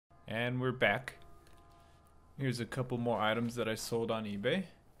And we're back. Here's a couple more items that I sold on eBay.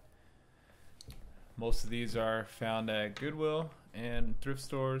 Most of these are found at Goodwill and thrift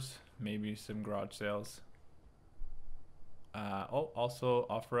stores, maybe some garage sales. Also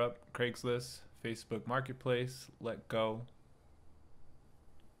OfferUp, Craigslist, Facebook Marketplace, Let Go,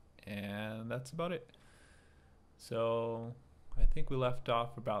 and that's about it. So I think we left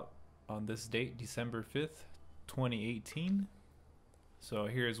off about on this date, December 5th, 2018. So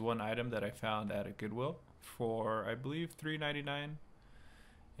here's one item that I found at a Goodwill for, I believe, $3.99.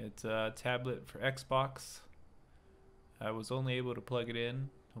 It's a tablet for Xbox. I was only able to plug it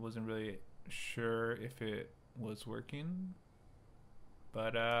in. I wasn't really sure if it was working,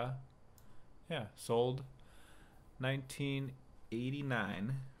 but yeah, sold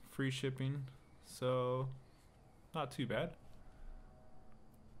 $19.89, free shipping, so not too bad.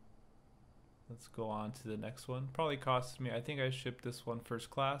 Let's go on to the next one. Probably cost me, I think I shipped this one first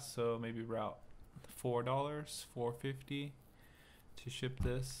class, so maybe about $4, $4.50 to ship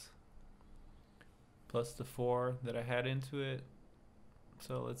this, plus the $4 that I had into it.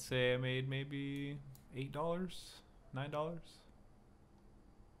 So let's say I made maybe $8, $9. All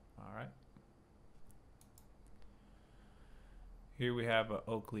right. Here we have a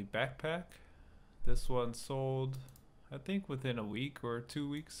Oakley backpack. This one sold, I think, within a week or 2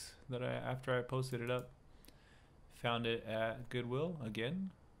 weeks after I posted it up. Found it at Goodwill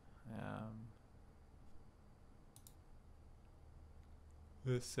again.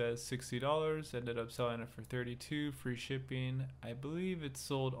 This says $60. Ended up selling it for $32, free shipping. I believe it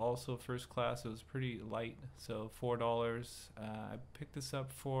sold also first class. It was pretty light, so $4. I picked this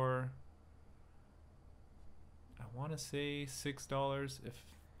up for, I want to say $6. If it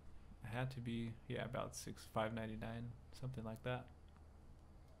had to be, yeah, about $5.99, something like that.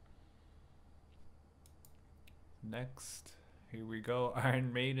 Next, here we go.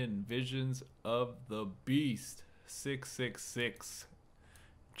 Iron Maiden Visions of the Beast 666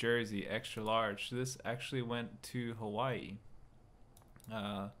 jersey, extra large. This actually went to Hawaii.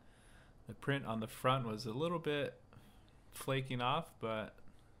 The print on the front was a little bit flaking off, but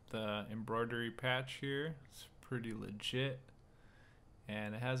the embroidery patch here is pretty legit,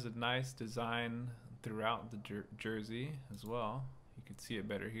 and it has a nice design throughout the jersey as well. You can see it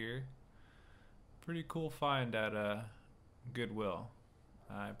better here. Pretty cool find at Goodwill.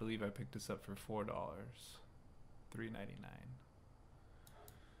 I believe I picked this up for $4, $3.99.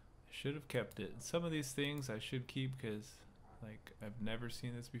 Should have kept it. Some of these things I should keep because, like, I've never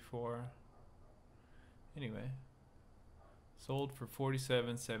seen this before. Anyway, sold for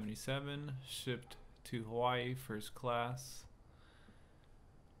 $47.77, shipped to Hawaii first class.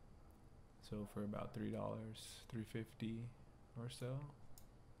 So for about $3, $3.50 or so.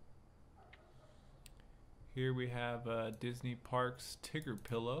 Here we have Disney Parks Tigger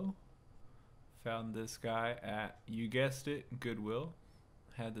pillow. Found this guy at, you guessed it, Goodwill.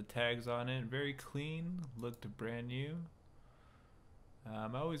 Had the tags on it, very clean, looked brand new. I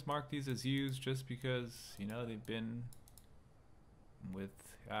always mark these as used just because, you know, they've been with,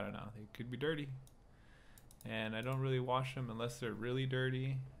 I don't know, they could be dirty. And I don't really wash them unless they're really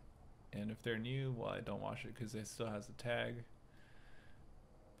dirty. And if they're new, well, I don't wash it because it still has the tag.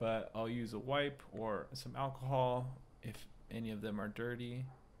 But I'll use a wipe or some alcohol if any of them are dirty.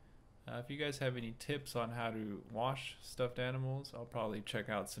 If you guys have any tips on how to wash stuffed animals, I'll probably check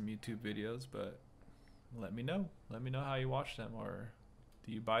out some YouTube videos, but let me know. Let me know how you wash them, or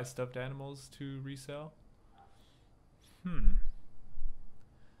do you buy stuffed animals to resell? Well,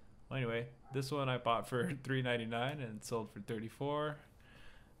 anyway, this one I bought for $3.99 and sold for $34.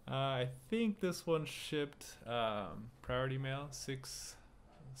 I think this one shipped priority mail, 6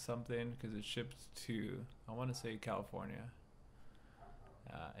 something, because it shipped to, I want to say, California.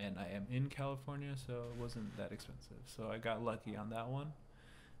 And I am in California, so it wasn't that expensive. So I got lucky on that one,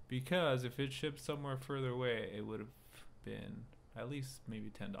 because if it shipped somewhere further away, it would have been at least maybe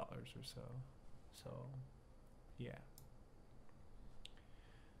 $10 or so. So yeah.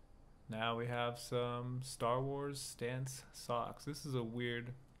 Now we have some Star Wars stance socks. This is a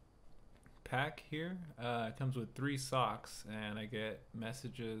weird pack here. It comes with 3 socks, and I get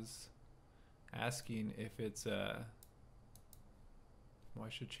messages asking if it's well, I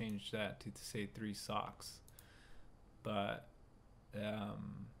should change that to say 3 socks. But yeah,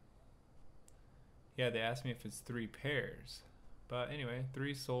 they asked me if it's 3 pairs. But anyway,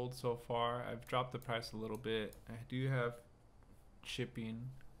 3 sold so far. I've dropped the price a little bit. I do have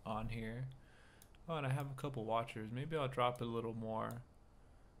shipping on here. Oh, and I have a couple watchers. Maybe I'll drop it a little more,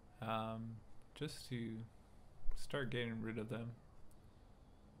 just to start getting rid of them.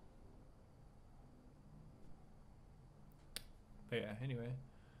 But yeah, anyway,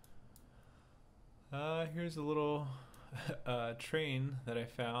 Here's a little train that I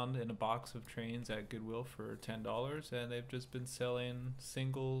found in a box of trains at Goodwill for $10, and they've just been selling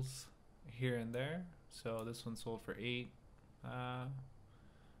singles here and there. So this one sold for $8. I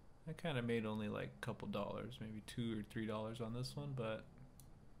kind of made only like a couple dollars, maybe $2 or $3 on this one, but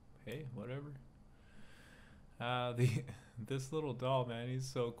hey, whatever. This little doll, man, he's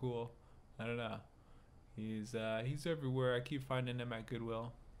so cool. I don't know. He's everywhere. I keep finding him at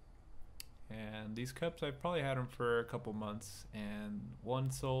Goodwill. And these cups, I've probably had them for a couple months, and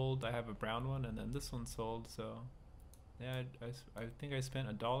one sold. I have a brown one, and then this one sold. So yeah, I think I spent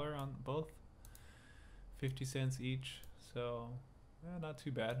 $1 on both, 50 cents each. So yeah, not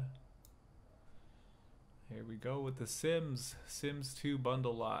too bad. Here we go with the Sims 2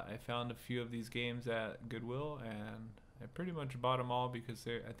 bundle lot. I found a few of these games at Goodwill, and I pretty much bought them all because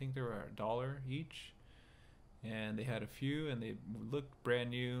I think they were $1 each. And they had a few, and they looked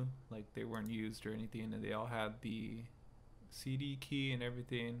brand new, like they weren't used or anything, and they all had the CD key and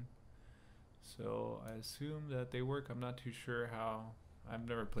everything. So I assume that they work. I'm not too sure how. I've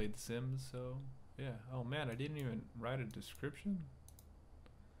never played The Sims, so yeah. Oh man, I didn't even write a description.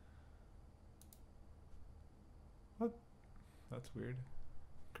 What? That's weird.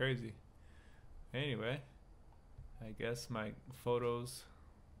 Crazy. Anyway, I guess my photos,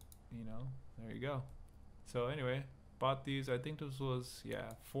 there you go. So anyway, bought these. I think this was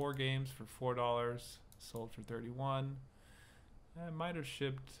 4 games for $4, sold for $31. I might have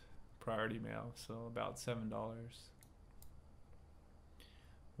shipped priority mail, so about $7.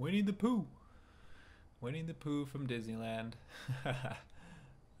 Winnie the Pooh. Winnie the Pooh from Disneyland.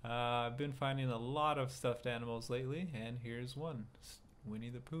 I've been finding a lot of stuffed animals lately, and here's one. Winnie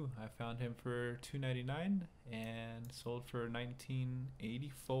the Pooh. I found him for $2.99 and sold for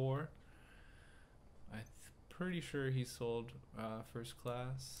 $19.84. I'm pretty sure he sold first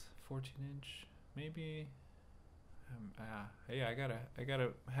class, 14-inch, maybe. Yeah, I gotta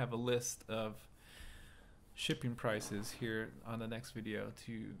have a list of shipping prices here on the next video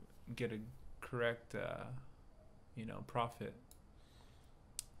to get a correct, profit.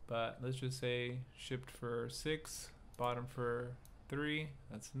 But let's just say shipped for 6, bought him for 3.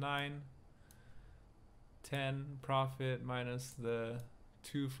 That's 9. 10 profit minus the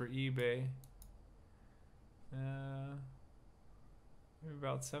 2 for eBay. Maybe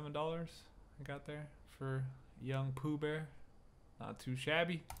about $7 I got there for young Pooh Bear. Not too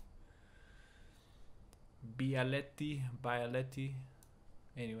shabby. Bialetti.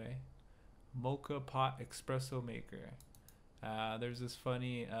 Anyway, Mocha Pot Espresso Maker. There's this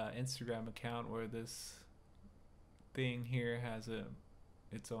funny Instagram account where this thing here has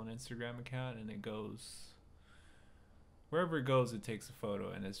its own Instagram account, and it goes wherever it goes, it takes a photo,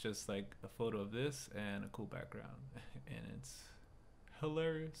 and it's just like a photo of this and a cool background, and it's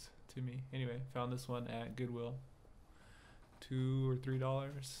hilarious to me. Anyway, found this one at Goodwill, $2 or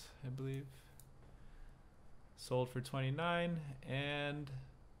 $3, I believe. Sold for $29 and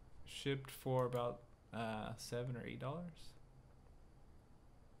shipped for about $7 or $8. Not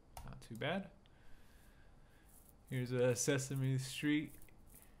too bad. Here's a Sesame Street.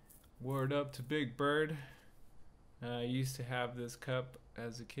 Word up to Big Bird. I used to have this cup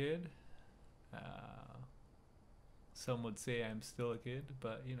as a kid. Some would say I'm still a kid,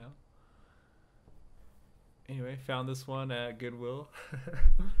 but Anyway, found this one at Goodwill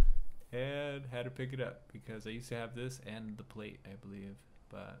and had to pick it up because I used to have this and the plate, I believe.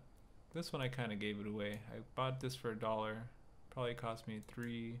 But this one I kind of gave it away. I bought this for $1. Probably cost me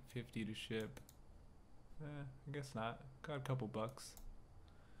 $3.50 to ship. I guess not. Got a couple bucks.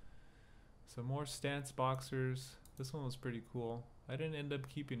 Some more Stance boxers. This one was pretty cool. I didn't end up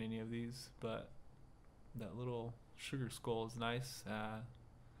keeping any of these, but that little sugar skull is nice.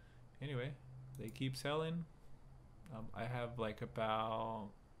 Anyway, they keep selling. I have like about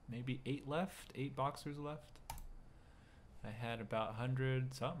maybe 8 boxers left. I had about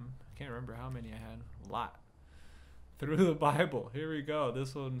 100 something. I can't remember how many I had. A lot. Through the Bible. Here we go.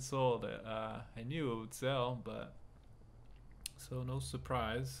 This one sold. I knew it would sell, but so no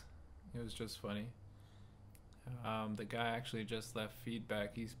surprise. It was just funny. The guy actually just left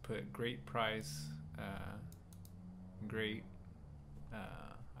feedback. He's put great price, great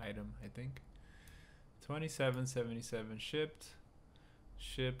item, I think. $27.77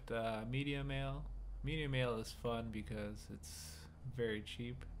 shipped media mail. Media mail is fun because it's very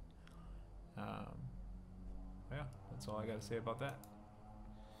cheap. Yeah, that's all I gotta say about that.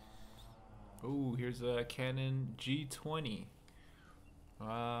 Oh, here's a Canon G20.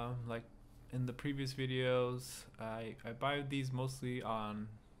 Like in the previous videos, I buy these mostly on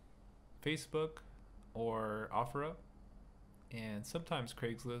Facebook or OfferUp. and sometimes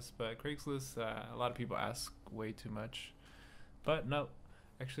Craigslist. But Craigslist, a lot of people ask way too much. But no,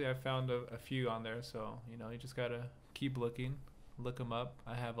 actually, I found a few on there. So you just gotta keep looking, look them up.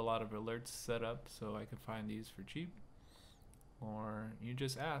 I have a lot of alerts set up so I can find these for cheap. Or you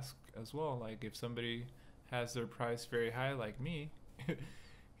just ask as well. Like if somebody has their price very high, like me,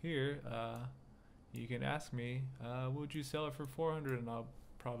 here, you can ask me, would you sell it for 400? And I'll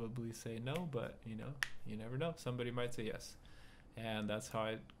probably say no, but you never know. Somebody might say yes. And that's how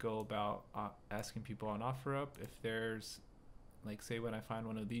I go about asking people on OfferUp. If there's, like, say when I find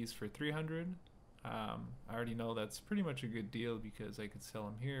one of these for 300, I already know that's pretty much a good deal because I could sell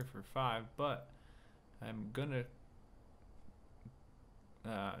them here for 5, but I'm gonna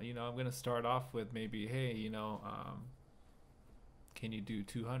I'm gonna start off with maybe, hey, can you do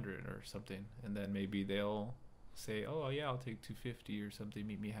 200 or something? And then maybe they'll say, oh yeah, I'll take 250 or something,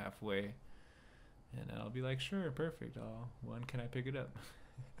 meet me halfway. And I'll be like, sure, perfect. When can I pick it up?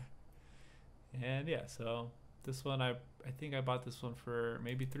 And yeah, so this one, I think I bought this one for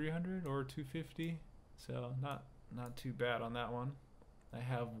maybe 300 or 250. So not too bad on that one. I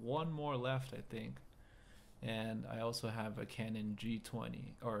have one more left, I think. And I also have a Canon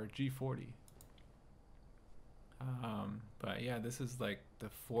G20 or G40. But yeah, this is like the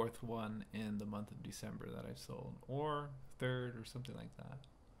 4th one in the month of December that I've sold, or 3rd or something like that.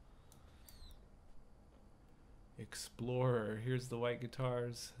 Explorer, here's the white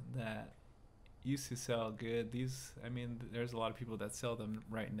guitars that used to sell good. These, I mean, there's a lot of people that sell them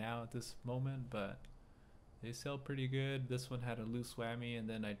right now at this moment, but they sell pretty good. This one had a loose whammy, and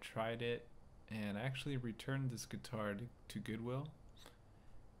then I tried it, and I actually returned this guitar to Goodwill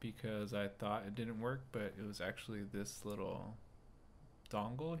because I thought it didn't work, but it was actually this little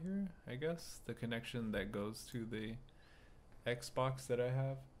dongle here, I guess. The connection that goes to the Xbox that I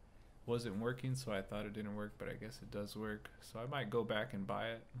have wasn't working, so I thought it didn't work, but I guess it does work. So I might go back and buy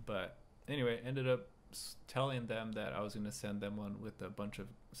it. But anyway, ended up telling them that I was going to send them one with a bunch of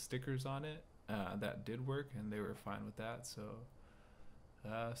stickers on it that did work, and they were fine with that. So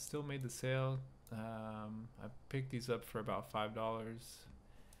still made the sale. I picked these up for about $5.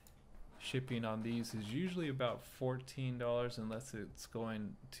 Shipping on these is usually about $14 unless it's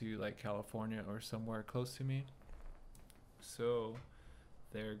going to like California or somewhere close to me. So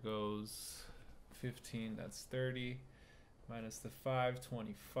there goes 15, that's 30, minus the 5,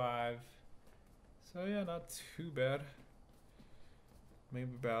 25. So yeah, not too bad.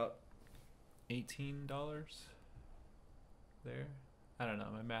 Maybe about $18 there. I don't know,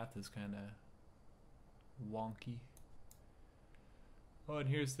 my math is kind of wonky. Oh, and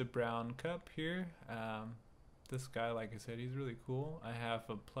here's the brown cup here. This guy, like I said, he's really cool. I have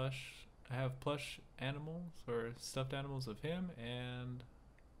plush animals or stuffed animals of him, and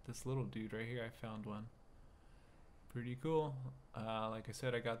this little dude right here, I found one. Pretty cool. Like I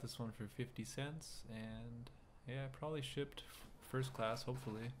said, I got this one for 50 cents, and yeah, probably shipped first class,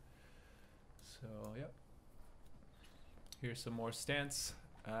 hopefully. So, yep. Here's some more stents.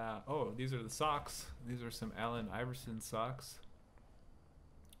 Oh, these are the socks. These are some Allen Iverson socks.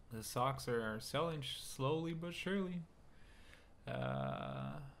 The socks are selling slowly but surely.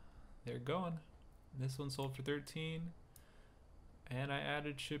 They're going. This one sold for 13, and I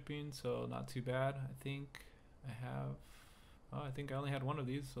added shipping, so not too bad. I think I only had one of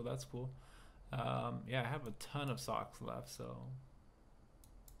these, so that's cool. Yeah, I have a ton of socks left, so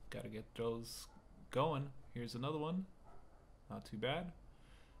gotta get those going. Here's another one. Not too bad.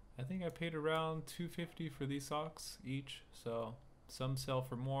 I think I paid around $2.50 for these socks each, so some sell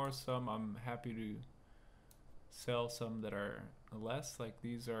for more, some I'm happy to sell some that are less. Like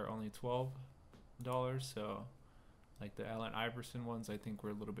these are only $12, so like the Allen Iverson ones I think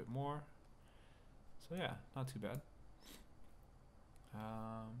were a little bit more. So yeah, not too bad.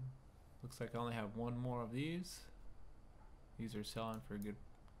 Looks like I only have one more of these. These are selling for a good,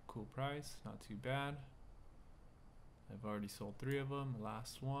 cool price. Not too bad. I've already sold 3 of them.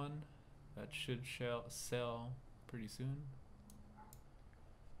 Last one that should sell pretty soon.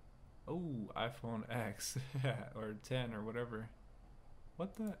 Oh, iPhone X or 10 or whatever.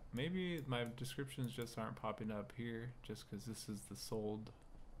 What the? Maybe my descriptions just aren't popping up here just because this is the sold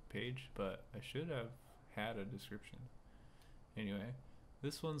page, but I should have had a description. Anyway,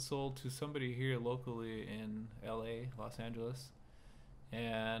 this one sold to somebody here locally in LA, Los Angeles.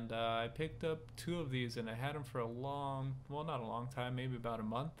 And I picked up 2 of these, and I had them for a long, well, not a long time, maybe about a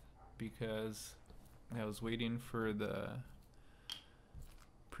month, because I was waiting for the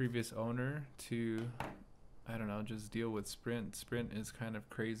previous owner to, I don't know, just deal with Sprint. Sprint is kind of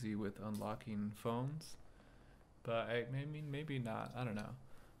crazy with unlocking phones, but maybe not, I don't know.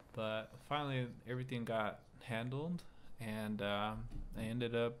 But finally everything got handled, and I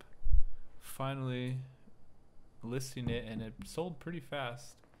ended up finally listing it, and it sold pretty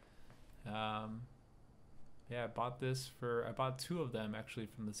fast. Yeah, I bought two of them actually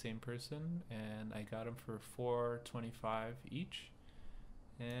from the same person, and I got them for $425 each.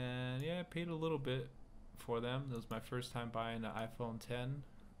 And yeah, I paid a little bit for them. It was my first time buying an iPhone 10,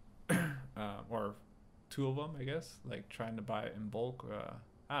 or two of them, I guess. Like trying to buy it in bulk.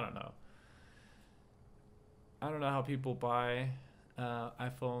 I don't know. I don't know how people buy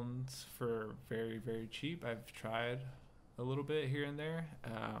iPhones for very, very cheap. I've tried a little bit here and there.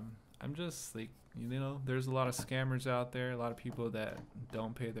 I'm just like, there's a lot of scammers out there, a lot of people that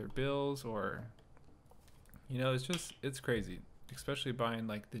don't pay their bills, or it's crazy, especially buying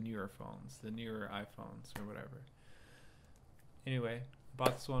like the newer phones, the newer iPhones or whatever. Anyway,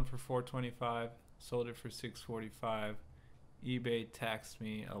 bought this one for $425, sold it for $645. eBay taxed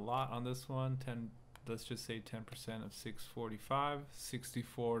me a lot on this one. Let's just say 10% of $645,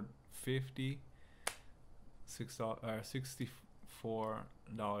 $64.50,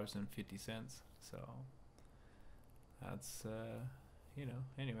 $64.50. So that's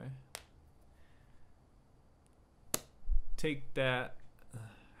anyway, take that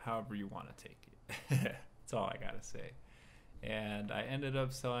however you want to take it. That's all I gotta say. And I ended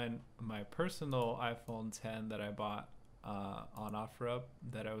up selling my personal iPhone 10 that I bought on OfferUp,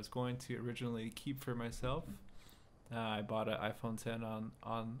 that I was going to originally keep for myself. I bought an iPhone 10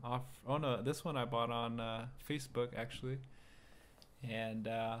 this one I bought on Facebook actually. And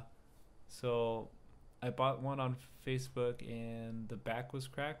so I bought one on Facebook, and the back was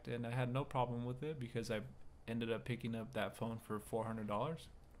cracked, and I had no problem with it because I ended up picking up that phone for $400.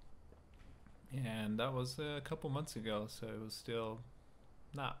 And that was a couple months ago, so it was still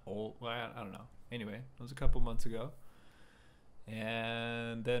not old. Well, I don't know. Anyway, it was a couple months ago.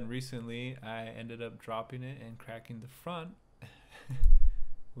 And then recently I ended up dropping it and cracking the front,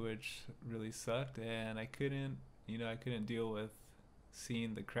 which really sucked, and I couldn't deal with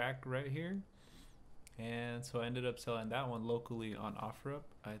seeing the crack right here. And so I ended up selling that one locally on OfferUp.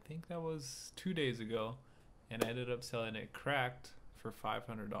 I think that was 2 days ago, and I ended up selling it cracked for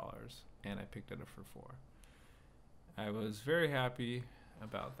 $500, and I picked it up for $400. I was very happy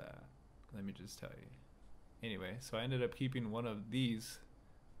about that, let me just tell you. Anyway, so I ended up keeping one of these.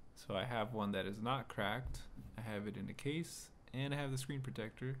 So I have one that is not cracked. I have it in a case, and I have the screen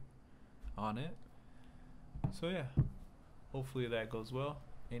protector on it. So yeah, hopefully that goes well.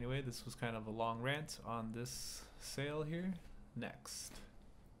 Anyway, this was kind of a long rant on this sale here. Next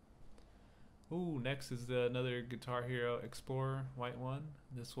is another Guitar Hero Explorer white one.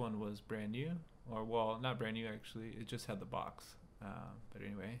 This one was brand new, or well, not brand new actually. It just had the box. But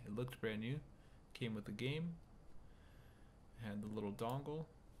anyway, it looked brand new. Came with the game, had the little dongle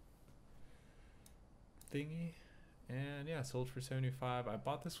thingy, and yeah, sold for $75. I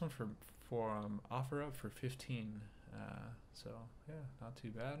bought this one for OfferUp for $15. So yeah, not too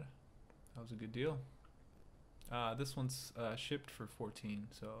bad. That was a good deal. This one's shipped for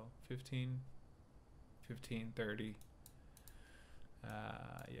 $14, so 15, 30.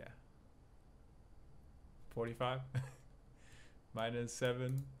 Yeah, 45 minus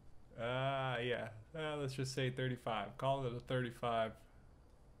 7. Yeah, let's just say 35. Call it a $35.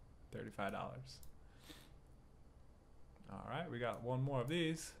 All right, we got one more of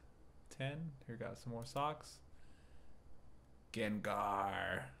these. 10. Here, got some more socks.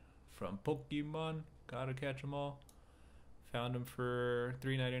 Gengar from Pokemon. Gotta catch them all. Found them for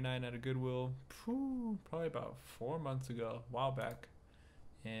 $3.99 at a Goodwill. Probably about 4 months ago, a while back.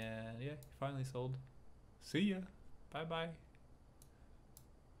 And yeah, he finally sold. See ya. Bye bye.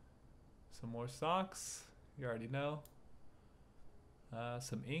 Some more socks. You already know.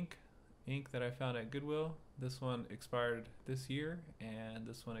 Some ink that I found at Goodwill. This one expired this year, and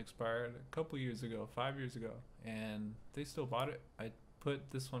this one expired a couple years ago, 5 years ago, and they still bought it. I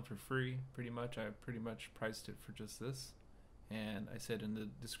put this one for free, pretty much. I pretty much priced it for just this, and I said in the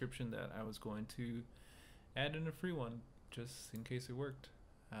description that I was going to add in a free one just in case it worked.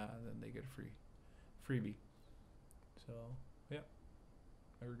 Then they get a freebie. So yeah,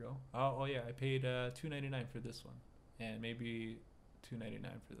 there we go. Oh yeah, I paid $2.99 for this one, and maybe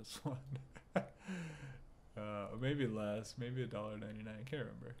 $2.99 for this one. Maybe less, maybe $1.99. I can't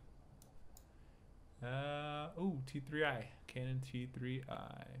remember. T3i, Canon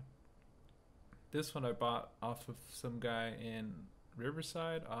T3i. This one I bought off of some guy in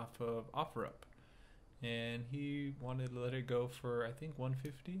Riverside off of OfferUp, and he wanted to let it go for I think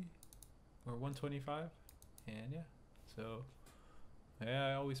 $150 or $125, and yeah, so yeah,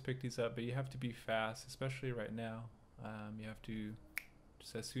 I always pick these up, but you have to be fast, especially right now. You have to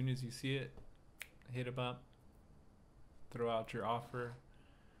just as soon as you see it, hit a bump, throw out your offer,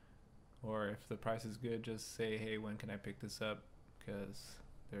 or if the price is good, just say, hey, when can I pick this up? Because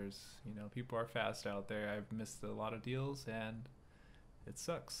there's, you know, people are fast out there. I've missed a lot of deals and it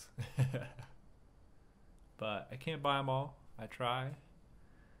sucks. But I can't buy them all. I try,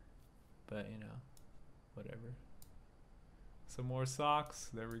 but you know, whatever. Some more socks.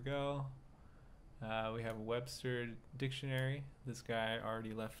 There we go. We have a Webster dictionary. This guy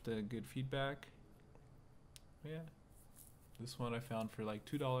already left a good feedback. Yeah. This one I found for like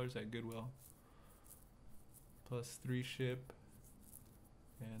 $2 at Goodwill. Plus 3 ship.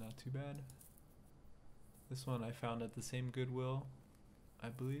 Yeah, not too bad. This one I found at the same Goodwill, I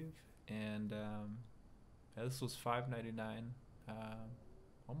believe. And yeah, this was $5.99.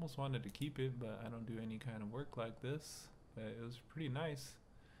 Almost wanted to keep it, but I don't do any kind of work like this. But it was pretty nice.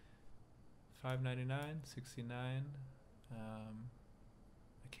 $5.99, $69. I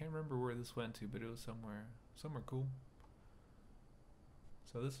can't remember where this went to, but it was somewhere cool.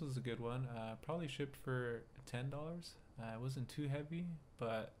 So this was a good one. Probably shipped for $10. It wasn't too heavy,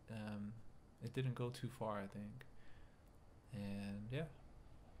 but it didn't go too far, I think. And yeah,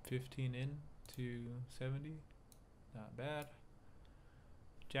 15 in to 70. Not bad.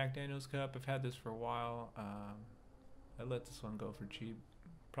 Jack Daniel's cup. I've had this for a while. I let this one go for cheap.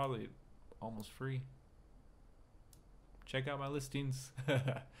 Probably almost free. Check out my listings.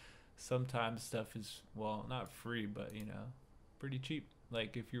 Sometimes stuff is, well, not free, but you know, pretty cheap.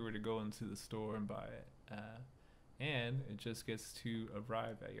 Like if you were to go into the store and buy it, and it just gets to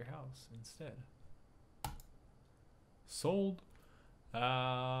arrive at your house instead. Sold.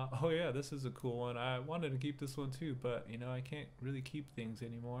 Oh yeah, this is a cool one. I wanted to keep this one too, but you know, I can't really keep things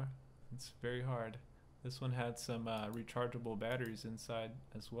anymore. It's very hard. This one had some rechargeable batteries inside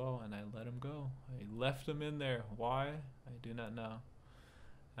as well, and I let them go. I left them in there. Why? I do not know.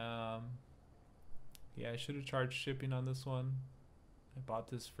 Yeah, I should have charged shipping on this one. I bought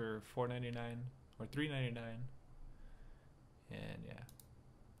this for $4.99 or $3.99, and yeah,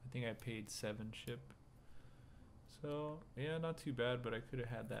 I think I paid $7 ship. So yeah, not too bad, but I could have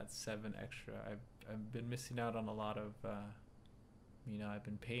had that $7 extra. I've been missing out on a lot of, you know, I've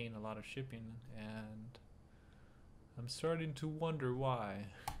been paying a lot of shipping, and I'm starting to wonder why.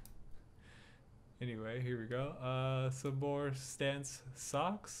 Anyway, here we go. Some more Stance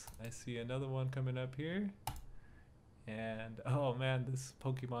socks. I see another one coming up here. And oh man, this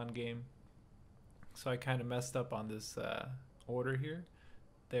Pokemon game. So I kind of messed up on this order here.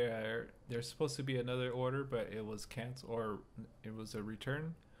 There's supposed to be another order, but it was canceled, or it was a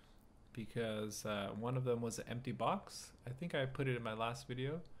return, because one of them was an empty box. I think I put it in my last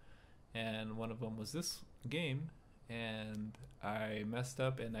video, and one of them was this game, and I messed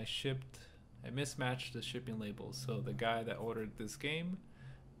up and I mismatched the shipping labels. So the guy that ordered this game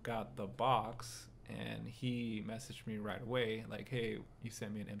got the box, and he messaged me right away like, hey, you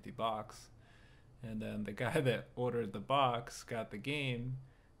sent me an empty box. And then the guy that ordered the box got the game,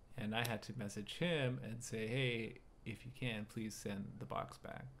 and I had to message him and say, hey, if you can, please send the box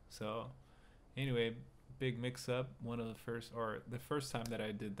back. So anyway, big mix up. The first time that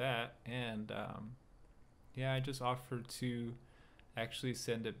I did that, and yeah, I just offered to actually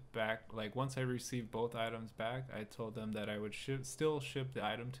send it back. Like once I received both items back, I told them that I would still ship the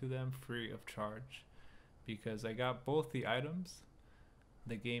item to them free of charge, because I got both the items,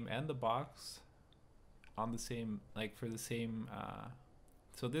 the game and the box, on the same, like for the same,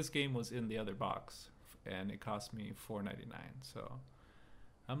 so this game was in the other box, and it cost me $4.99. So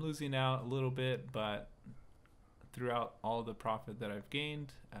I'm losing out a little bit, but throughout all the profit that I've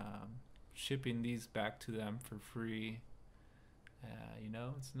gained, shipping these back to them for free, you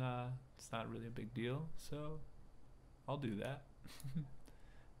know, it's not really a big deal. So I'll do that.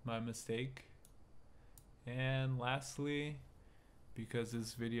 My mistake. And lastly, because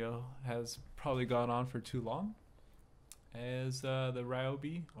this video has probably gone on for too long, is the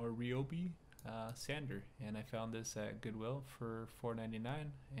Ryobi sander, and I found this at Goodwill for $4.99,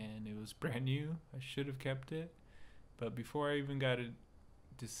 and it was brand new. I should have kept it, but before I even got to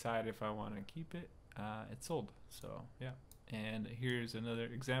decide if I want to keep it, it sold. So yeah, and here's another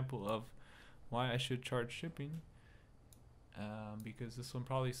example of why I should charge shipping, because this one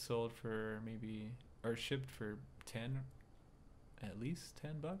probably sold for shipped for at least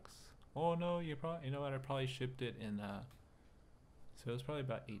 $10. Oh no, you know what, I probably shipped it in so it was probably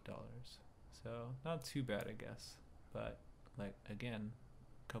about $8. So not too bad, I guess, but like again,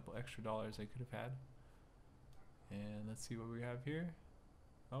 a couple extra dollars I could have had. And let's see what we have here.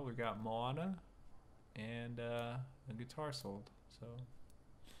 Oh, we got Moana and a guitar sold. So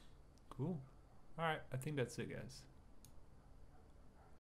cool. All right, I think that's it, guys.